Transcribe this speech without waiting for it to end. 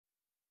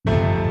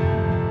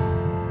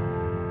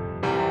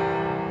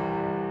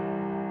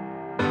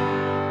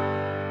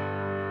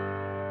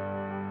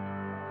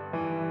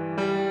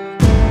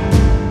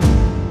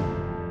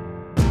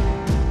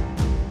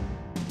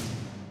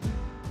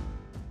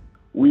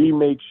we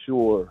make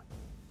sure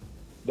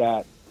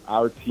that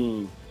our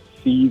team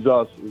sees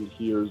us and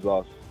hears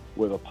us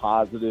with a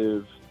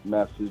positive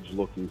message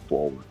looking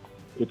forward.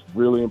 It's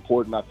really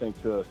important, I think,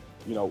 to,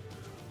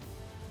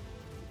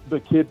 the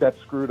kid that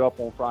screwed up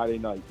on Friday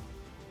night,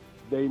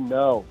 they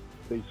know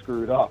they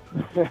screwed up.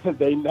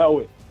 They know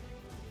it.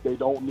 They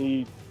don't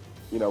need,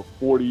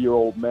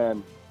 40-year-old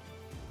men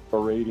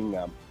berating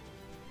them.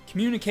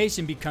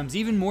 Communication becomes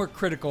even more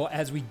critical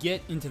as we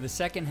get into the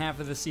second half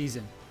of the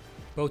season,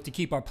 both to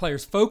keep our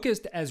players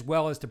focused as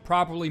well as to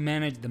properly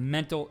manage the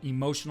mental,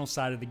 emotional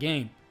side of the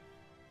game.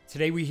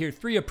 Today we hear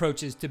 3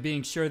 approaches to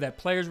being sure that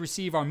players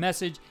receive our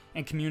message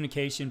and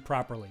communication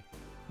properly.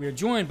 We are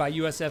joined by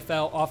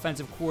USFL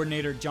offensive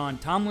coordinator John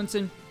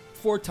Tomlinson,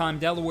 4-time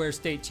Delaware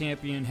State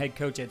champion head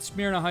coach at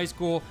Smyrna High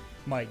School,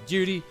 Mike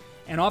Judy,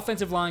 and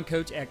offensive line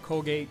coach at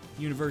Colgate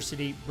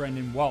University,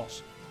 Brendan Walsh.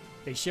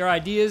 They share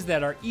ideas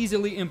that are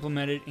easily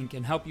implemented and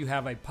can help you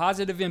have a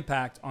positive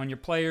impact on your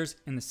players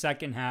in the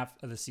second half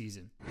of the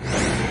season.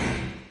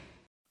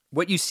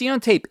 What you see on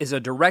tape is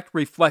a direct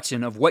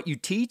reflection of what you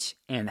teach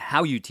and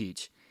how you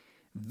teach.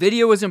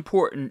 Video is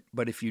important,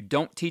 but if you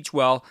don't teach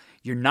well,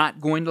 you're not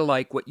going to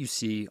like what you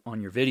see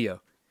on your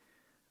video.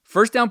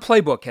 First Down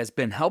Playbook has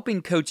been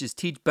helping coaches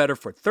teach better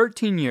for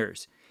 13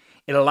 years.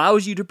 It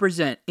allows you to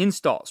present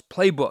installs,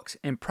 playbooks,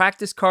 and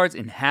practice cards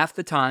in half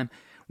the time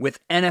with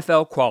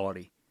NFL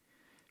quality.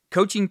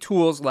 Coaching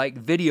tools like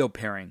video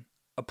pairing,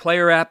 a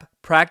player app,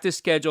 practice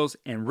schedules,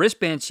 and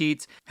wristband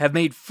sheets have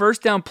made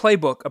First Down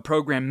Playbook a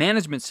program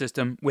management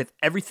system with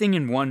everything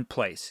in one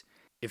place.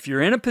 If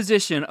you're in a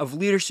position of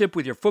leadership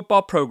with your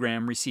football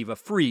program, receive a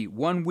free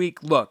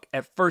 1-week look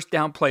at First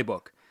Down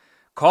Playbook.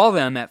 Call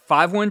them at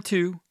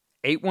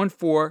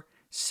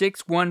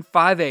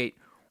 512-814-6158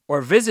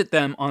 or visit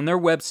them on their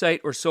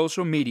website or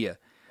social media.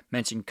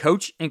 Mention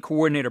Coach and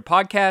Coordinator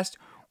Podcast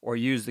or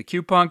use the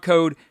coupon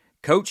code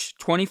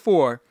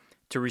COACH24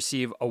 to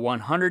receive a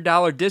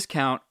 $100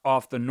 discount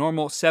off the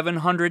normal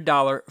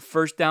 $700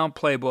 First Down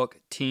Playbook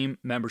team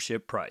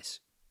membership price.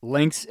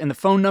 Links and the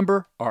phone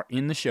number are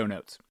in the show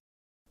notes.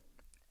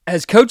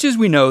 As coaches,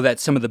 we know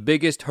that some of the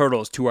biggest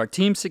hurdles to our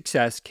team's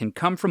success can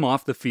come from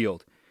off the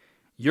field.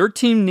 Your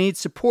team needs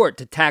support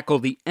to tackle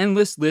the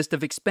endless list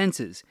of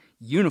expenses,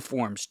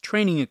 uniforms,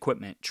 training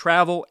equipment,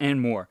 travel,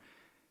 and more.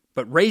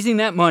 But raising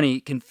that money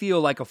can feel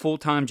like a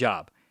full-time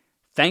job.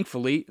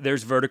 Thankfully,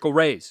 there's Vertical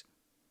Raise.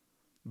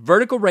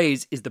 Vertical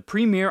Raise is the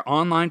premier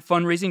online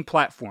fundraising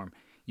platform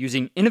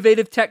using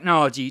innovative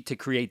technology to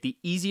create the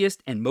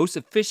easiest and most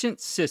efficient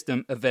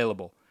system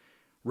available.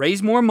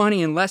 Raise more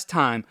money in less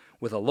time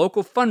with a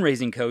local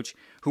fundraising coach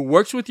who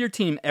works with your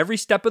team every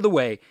step of the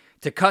way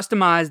to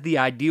customize the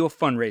ideal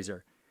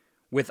fundraiser.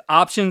 With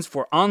options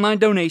for online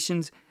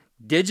donations,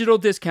 digital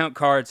discount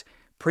cards,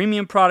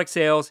 premium product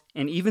sales,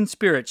 and even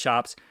spirit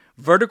shops,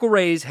 Vertical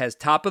Raise has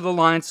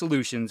top-of-the-line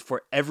solutions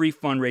for every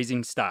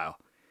fundraising style.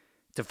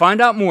 To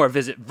find out more,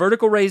 visit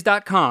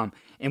verticalraise.com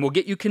and we'll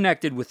get you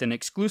connected with an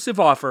exclusive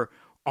offer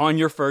on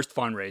your first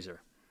fundraiser.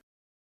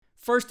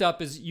 First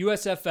up is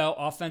USFL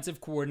offensive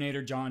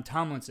coordinator John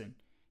Tomlinson.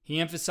 He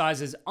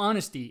emphasizes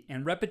honesty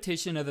and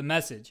repetition of the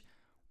message.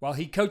 While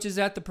he coaches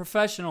at the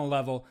professional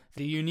level,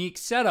 the unique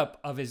setup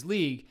of his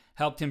league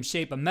helped him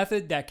shape a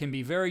method that can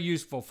be very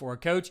useful for a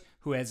coach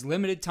who has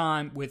limited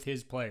time with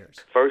his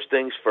players. First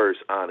things first,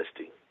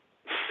 honesty.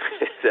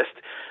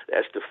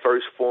 That's the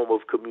first form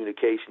of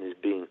communication, is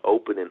being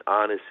open and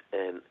honest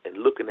and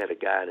looking at a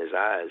guy in his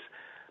eyes.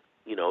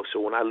 So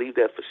when I leave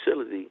that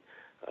facility,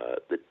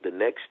 the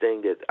next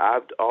thing that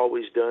I've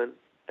always done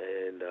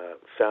and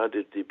found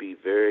it to be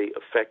very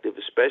effective,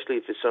 especially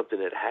if it's something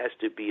that has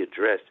to be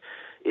addressed,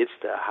 it's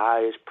the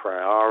highest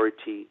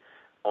priority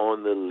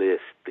on the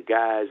list. The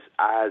guy's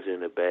eyes are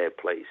in a bad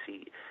place.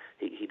 He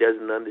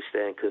doesn't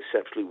understand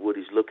conceptually what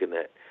he's looking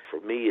at. For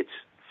me, it's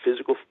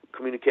physical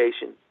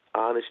communication,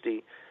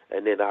 honesty,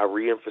 and then I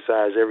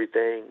reemphasize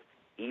everything: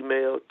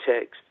 email,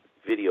 text,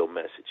 video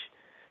message.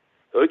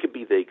 So it could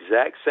be the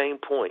exact same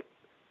point,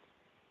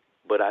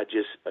 but I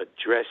just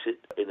address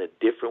it in a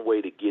different way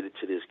to get it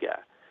to this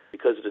guy.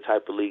 Because of the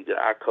type of league that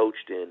I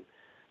coached in,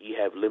 you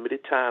have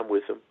limited time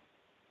with him.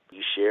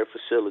 You share a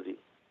facility,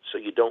 so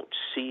you don't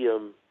see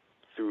him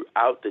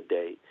throughout the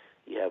day.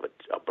 You have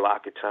a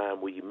block of time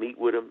where you meet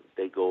with them.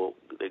 They go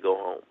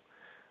home.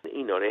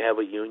 They have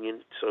a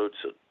union, so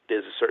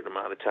there's a certain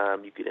amount of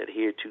time you can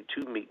adhere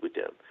to meet with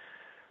them.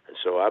 And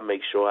so I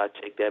make sure I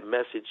take that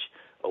message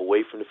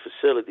away from the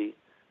facility.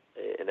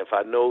 And if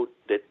I know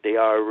that they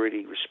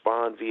already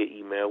respond via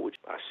email, which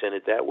I send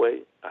it that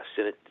way, I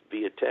send it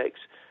via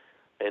text,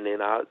 and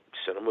then I'll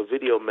send them a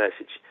video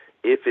message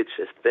if it's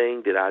a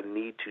thing that I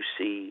need to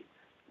see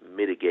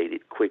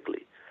mitigated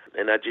quickly.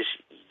 And I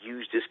just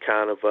use this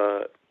kind of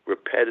a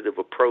repetitive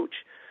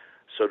approach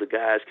so the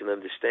guys can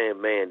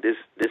understand, man, this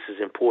is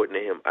important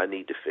to him. I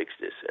need to fix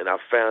this. And I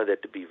found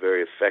that to be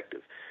very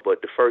effective.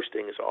 But the first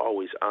thing is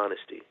always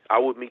honesty. I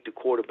would meet the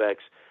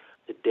quarterbacks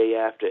the day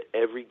after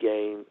every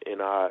game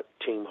in our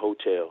team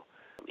hotel,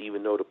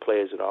 even though the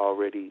players had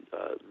already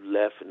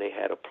left and they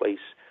had a place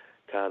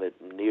kind of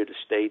near the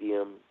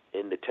stadium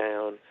in the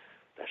town.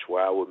 That's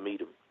where I would meet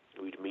them.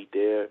 We'd meet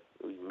there.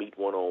 We'd meet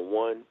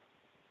one-on-one.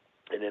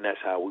 And then that's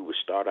how we would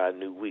start our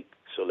new week.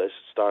 So let's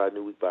start our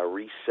new week by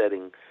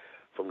resetting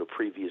from the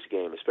previous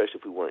game, especially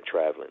if we weren't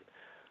traveling.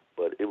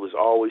 But it was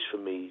always, for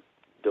me,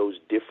 those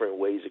different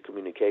ways of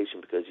communication,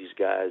 because these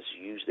guys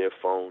use their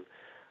phone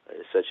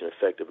in such an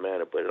effective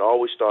manner. But it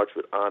always starts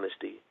with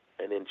honesty,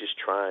 and then just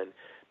trying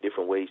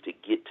different ways to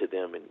get to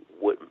them and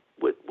what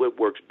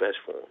works best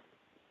for them.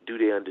 Do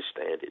they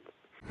understand it?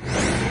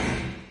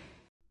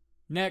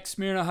 Next,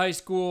 Smyrna High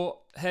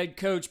School head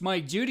coach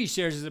Mike Judy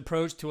shares his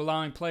approach to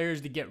allowing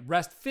players to get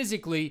rest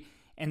physically,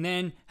 and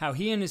then how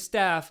he and his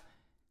staff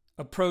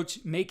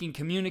approach making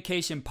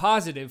communication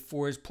positive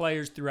for his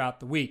players throughout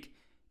the week.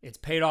 It's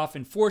paid off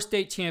in 4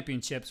 state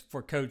championships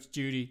for Coach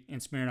Judy in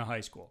Smyrna High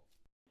School.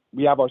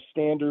 We have our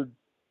standard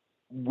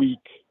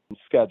week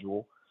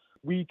schedule.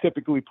 We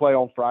typically play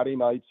on Friday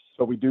nights,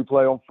 so we do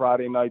play on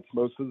Friday nights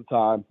most of the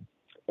time,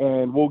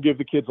 and we'll give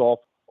the kids off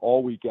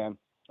all weekend.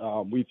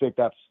 We think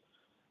that's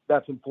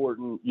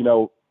important, and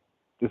I'll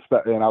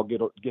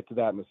get to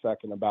that in a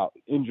second about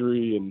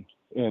injury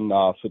and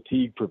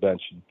fatigue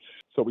prevention.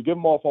 So we give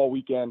them off all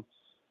weekend.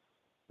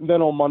 And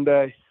then on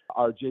Monday,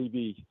 our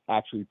JV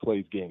actually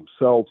plays games.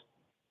 So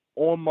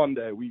on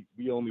Monday,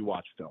 we only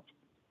watch film.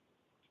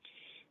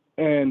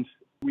 And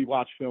we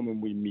watch film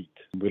and we meet.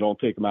 We don't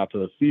take them out to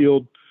the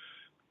field.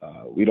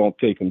 We don't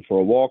take them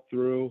for a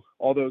walkthrough,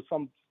 although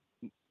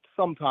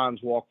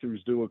sometimes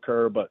walkthroughs do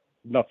occur, but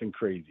nothing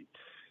crazy.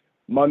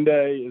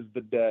 Monday is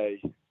the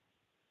day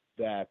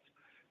that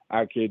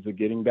our kids are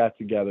getting back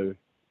together,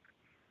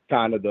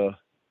 kind of the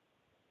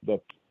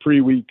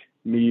pre-week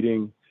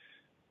meeting.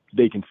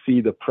 They can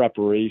see the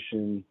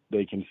preparation.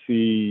 They can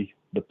see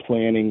the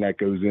planning that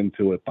goes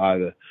into it by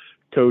the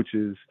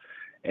coaches.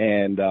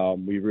 And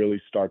we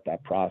really start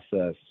that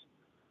process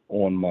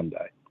on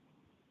Monday.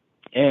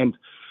 And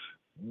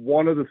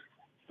one of the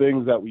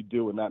things that we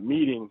do in that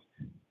meeting,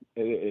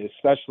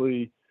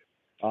 especially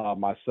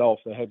myself,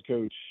 the head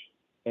coach,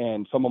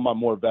 and some of my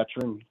more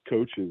veteran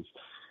coaches,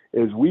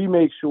 is we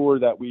make sure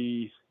that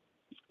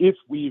if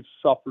we've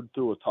suffered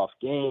through a tough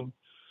game,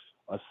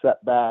 a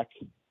setback,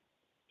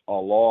 a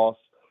loss,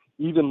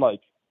 even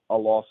like a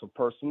loss of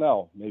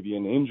personnel, maybe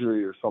an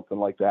injury or something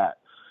like that,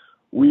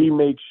 we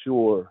make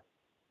sure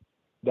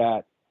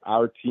that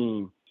our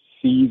team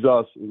sees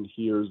us and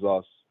hears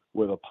us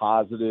with a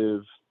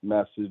positive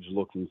message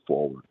looking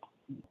forward.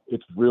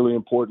 It's really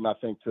important, I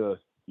think, to,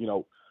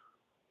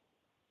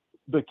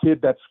 the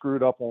kid that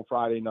screwed up on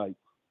Friday night,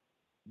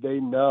 they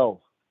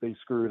know they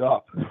screwed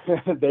up.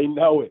 They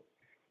know it.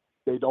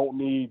 They don't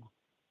need,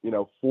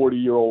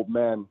 40-year-old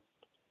men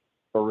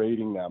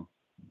berating them.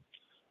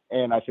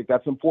 And I think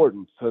that's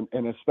important,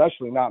 and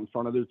especially not in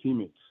front of their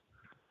teammates.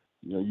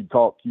 You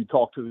talk to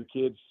the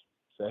kids,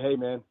 say, hey,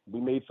 man, we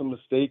made some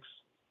mistakes.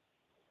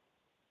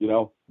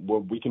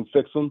 We can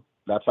fix them.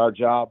 That's our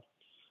job.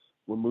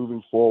 We're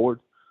moving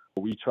forward.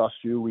 We trust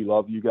you. We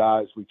love you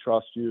guys. We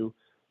trust you.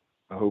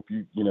 I hope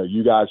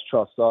you guys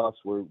trust us.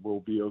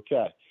 We'll be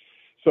okay.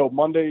 So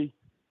Mondays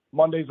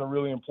are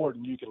really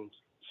important. You can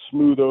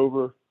smooth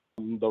over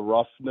the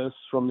roughness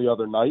from the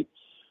other night.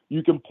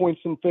 You can point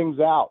some things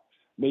out.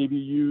 Maybe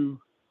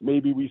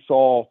we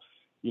saw,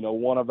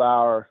 one of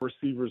our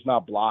receivers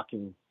not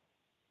blocking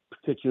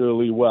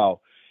particularly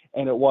well,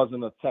 and it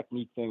wasn't a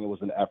technique thing. It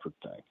was an effort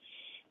thing.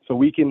 So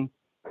we can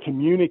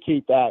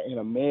communicate that in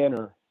a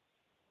manner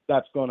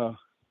that's going to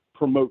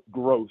promote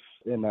growth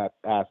in that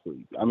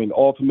athlete. I mean,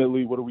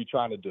 ultimately, what are we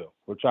trying to do?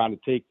 We're trying to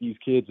take these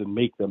kids and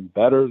make them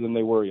better than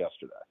they were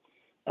yesterday.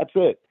 That's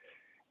it.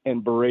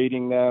 And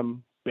berating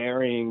them,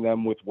 burying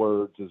them with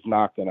words is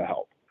not going to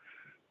help.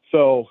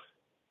 So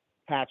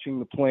hatching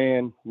the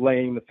plan,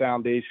 laying the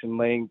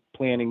foundation,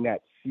 planting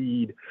that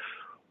seed,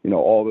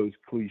 all those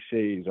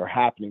cliches are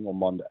happening on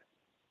Monday.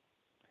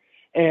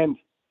 And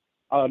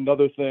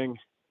another thing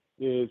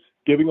is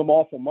giving them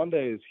off on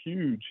Monday is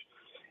huge.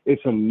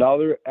 It's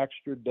another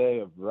extra day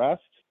of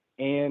rest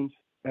and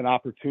an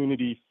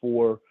opportunity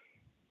for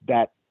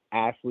that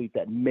athlete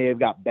that may have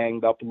got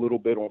banged up a little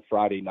bit on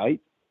Friday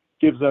night,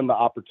 gives them the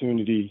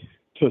opportunity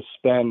to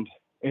spend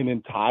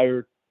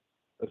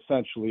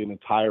essentially an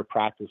entire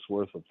practice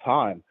worth of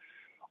time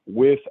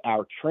with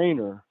our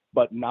trainer,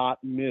 but not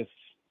miss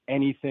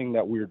anything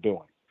that we're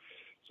doing.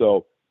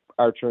 So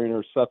our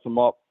trainer sets them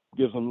up,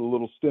 gives them a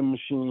little stim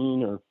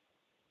machine or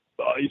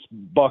ice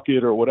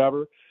bucket or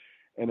whatever,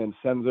 and then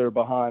sends their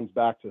behinds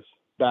back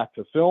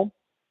to film.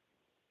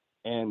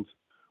 And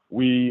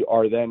we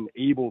are then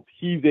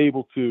he's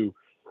able to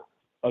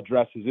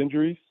address his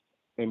injuries,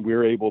 and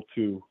we're able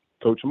to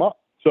coach him up.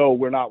 So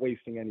we're not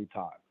wasting any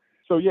time.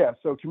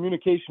 So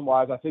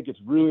communication-wise, I think it's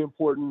really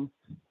important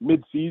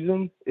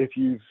mid-season. If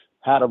you've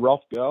had a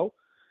rough go,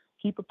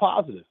 keep it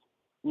positive.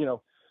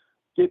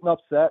 Getting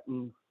upset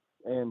and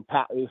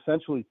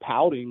essentially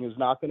pouting is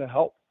not going to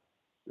help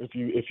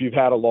if you've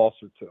had a loss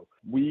or two.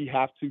 We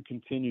have to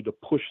continue to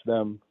push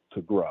them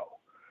to grow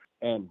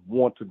and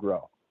want to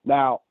grow.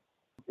 Now,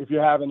 if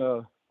you're having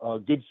a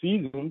good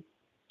season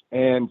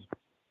and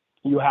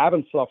you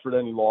haven't suffered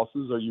any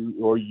losses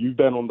or you've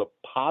been on the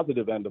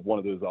positive end of one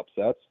of those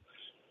upsets,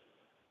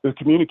 the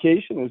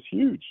communication is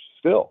huge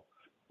still.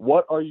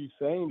 What are you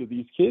saying to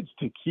these kids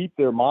to keep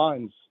their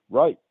minds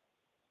right?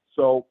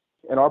 So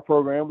in our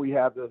program, we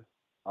have the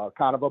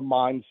kind of a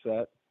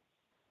mindset,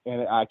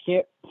 and I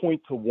can't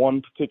point to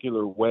one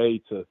particular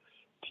way to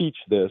teach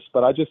this,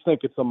 but I just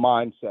think it's a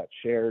mindset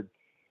shared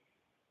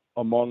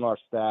among our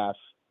staff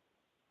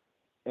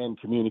and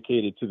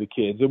communicated to the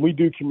kids. And we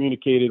do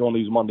communicate it on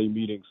these Monday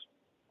meetings.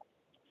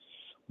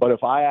 But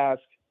if I have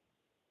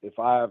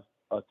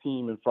a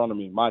team in front of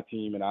me, my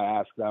team, and I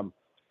ask them,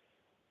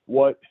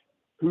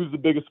 who's the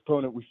biggest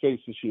opponent we face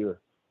this year?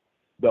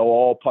 They'll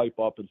all pipe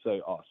up and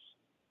say us.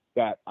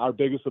 That our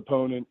biggest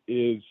opponent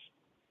is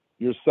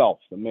yourself,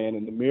 the man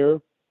in the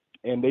mirror.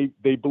 And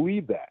they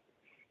believe that.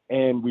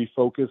 And we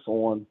focus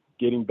on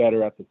getting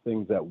better at the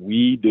things that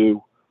we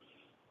do.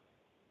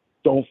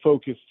 Don't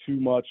focus too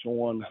much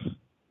on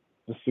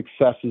the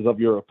successes of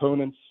your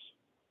opponents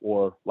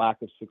or lack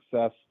of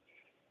success.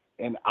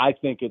 And I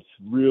think it's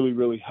really,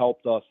 really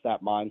helped us.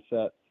 That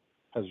mindset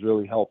has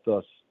really helped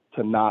us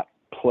to not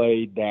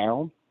play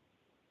down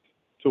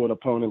to an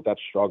opponent that's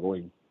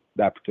struggling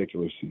that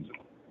particular season.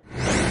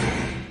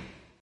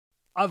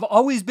 I've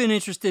always been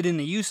interested in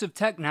the use of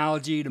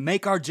technology to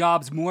make our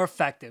jobs more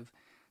effective,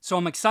 so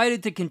I'm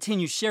excited to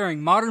continue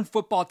sharing modern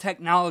football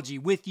technology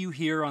with you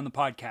here on the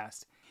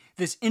podcast.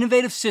 This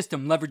innovative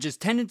system leverages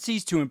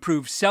tendencies to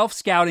improve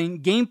self-scouting,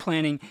 game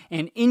planning,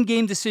 and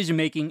in-game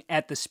decision-making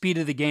at the speed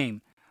of the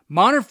game.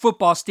 Modern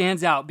football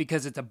stands out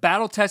because it's a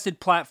battle-tested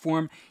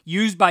platform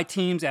used by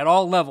teams at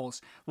all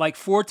levels, like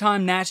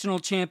 4-time national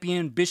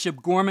champion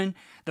Bishop Gorman,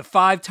 the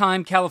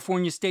 5-time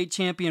California state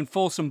champion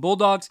Folsom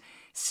Bulldogs,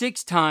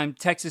 6-time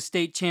Texas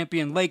state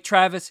champion Lake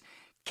Travis,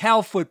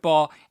 Cal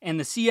football, and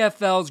the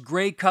CFL's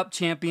Grey Cup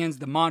champions,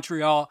 the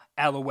Montreal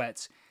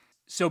Alouettes.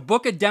 So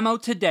book a demo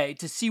today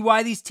to see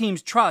why these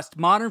teams trust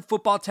modern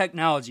football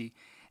technology.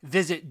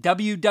 Visit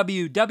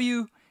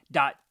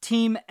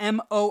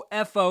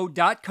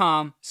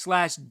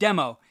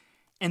www.teammofo.com/demo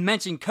and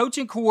mention Coach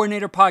and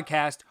Coordinator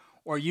Podcast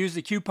or use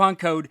the coupon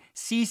code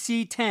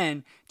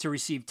CC10 to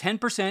receive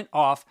 10%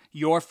 off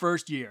your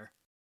first year.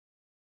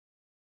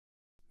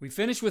 We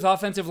finish with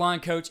offensive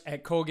line coach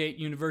at Colgate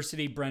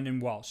University,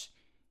 Brendan Walsh.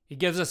 He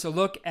gives us a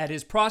look at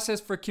his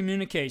process for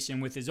communication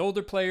with his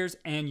older players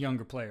and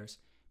younger players,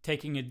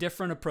 taking a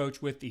different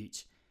approach with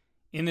each.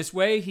 In this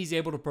way, he's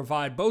able to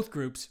provide both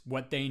groups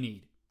what they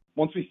need.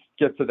 Once we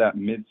get to that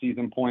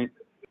mid-season point,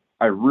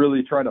 I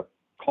really try to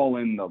call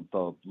in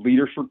the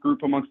leadership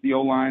group amongst the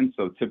O-line,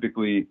 so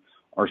typically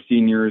our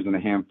seniors and a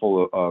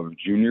handful of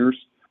juniors,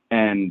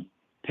 and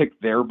pick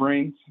their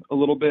brains a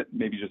little bit,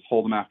 maybe just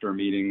hold them after a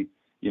meeting,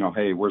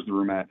 hey, where's the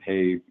room at?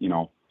 Hey,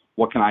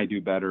 what can I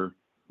do better?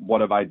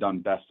 What have I done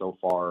best so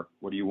far?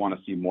 What do you want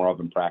to see more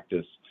of in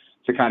practice?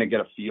 To kind of get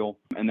a feel.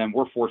 And then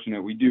we're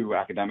fortunate, we do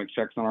academic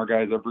checks on our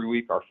guys every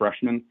week, our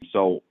freshmen.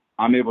 So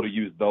I'm able to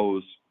use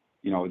those.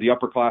 The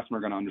upperclassmen are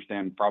going to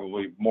understand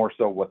probably more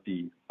so what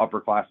the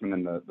upperclassmen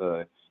and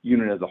the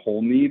unit as a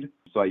whole need.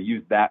 So I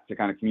use that to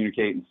kind of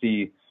communicate and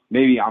see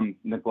maybe I'm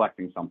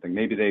neglecting something.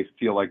 Maybe they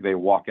feel like they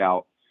walk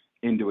out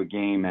into a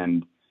game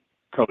and,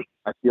 coach,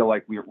 I feel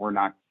like we're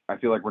not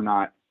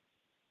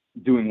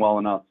doing well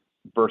enough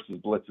versus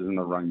blitzes in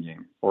the run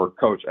game. Or,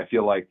 coach, I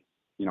feel like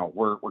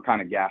we're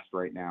kind of gassed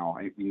right now.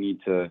 We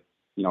need to,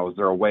 is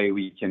there a way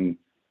we can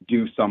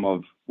do some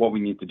of what we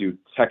need to do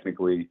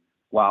technically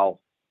while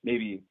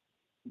maybe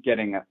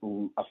getting a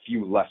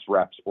few less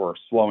reps or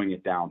slowing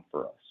it down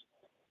for us?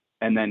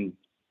 And then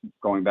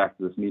going back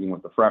to this meeting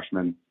with the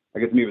freshmen, I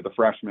get to meet with the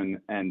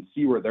freshmen and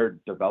see where their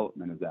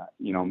development is at.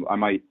 I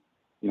might,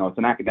 it's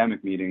an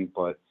academic meeting,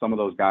 but some of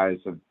those guys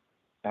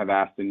have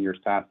asked in years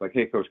past, like,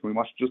 hey, coach, can we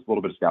watch just a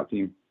little bit of scout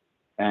team?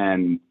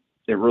 And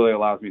it really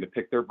allows me to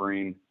pick their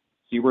brain,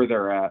 see where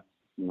they're at,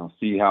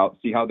 see how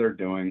they're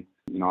doing.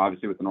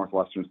 Obviously with the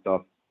Northwestern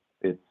stuff,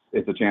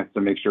 it's a chance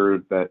to make sure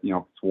that,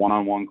 it's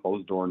one-on-one,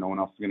 closed door, no one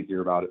else is going to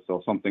hear about it. So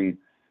if something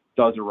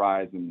does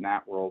arise in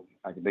that world,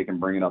 they can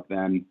bring it up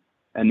then.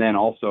 And then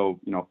also,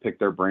 pick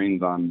their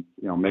brains on,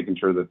 making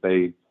sure that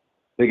they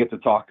get to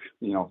talk,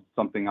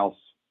 something else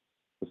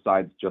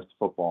besides just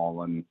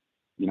football. And,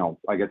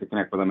 I get to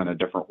connect with them in a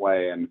different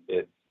way, and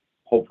it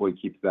hopefully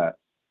keeps that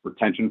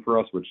retention for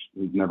us, which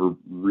has never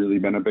really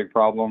been a big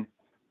problem.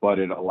 But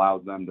it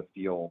allows them to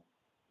feel,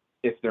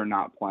 if they're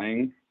not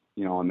playing,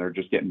 and they're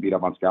just getting beat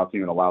up on scout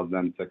team, it allows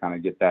them to kind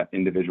of get that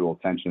individual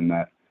attention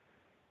that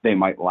they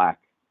might lack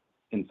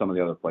in some of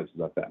the other places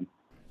I've been.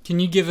 Can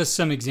you give us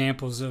some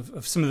examples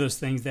of some of those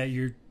things that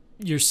you're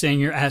saying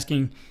you're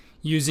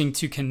using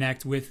to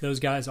connect with those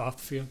guys off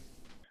the field?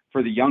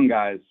 For the young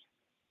guys,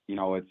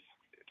 it's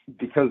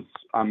because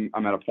I'm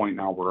at a point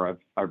now where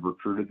I've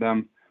recruited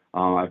them.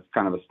 I've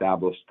kind of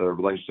established the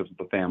relationships with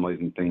the families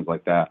and things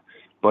like that.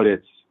 But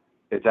it's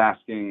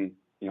asking,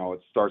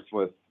 it starts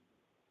with,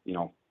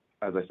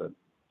 as I said,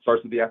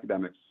 starts with the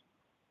academics.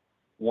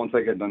 Once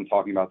I get done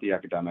talking about the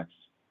academics,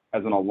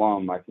 as an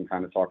alum, I can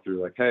kind of talk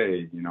through like,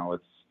 hey,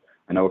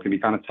 I know it can be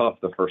kind of tough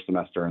the first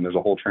semester, and there's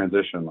a whole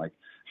transition. Like,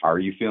 how are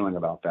you feeling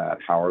about that?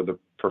 How are the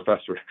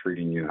professors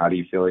treating you? How do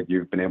you feel like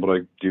you've been able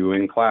to do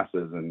in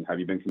classes, and have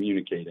you been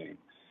communicating?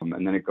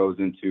 And then it goes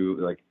into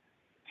like,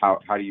 how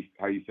are you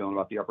feeling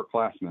about the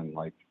upperclassmen?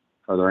 Like,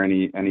 are there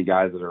any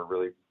guys that are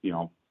really,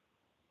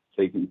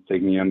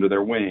 taking you under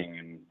their wing,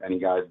 and any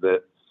guys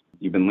that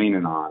you've been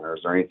leaning on, or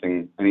is there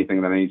anything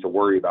that I need to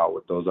worry about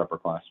with those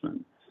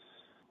upperclassmen?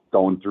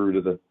 Going through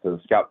to the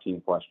scout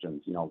team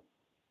questions,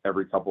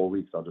 every couple of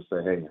weeks I'll just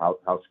say, hey,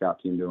 how's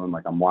scout team doing?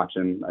 Like,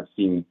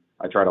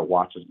 I try to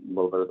watch a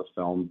little bit of the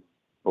film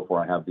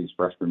before I have these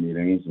freshman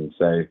meetings and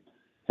say,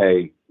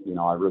 hey,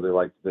 I really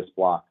liked this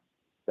block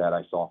that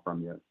I saw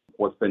from you.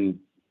 What's been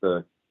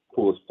the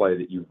coolest play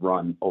that you've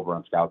run over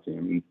on scout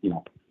team?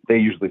 And, they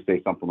usually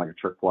say something like a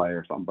trick play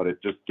or something, but it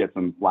just gets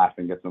them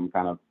laughing, gets them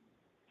kind of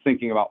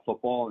thinking about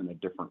football in a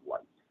different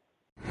light.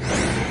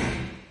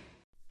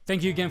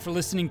 Thank you again for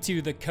listening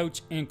to the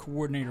Coach and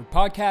Coordinator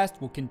podcast.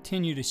 We'll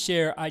continue to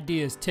share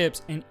ideas,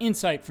 tips, and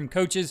insight from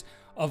coaches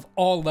of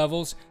all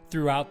levels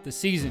throughout the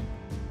season.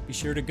 Be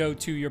sure to go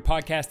to your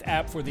podcast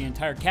app for the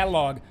entire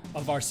catalog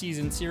of our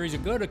season series, or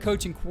go to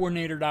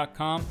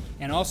coachandcoordinator.com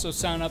and also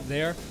sign up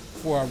there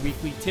for our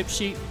weekly tip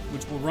sheet,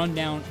 which will run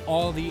down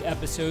all the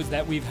episodes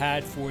that we've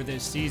had for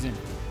this season.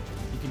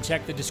 You can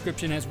check the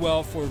description as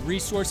well for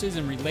resources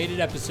and related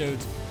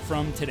episodes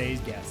from today's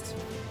guests.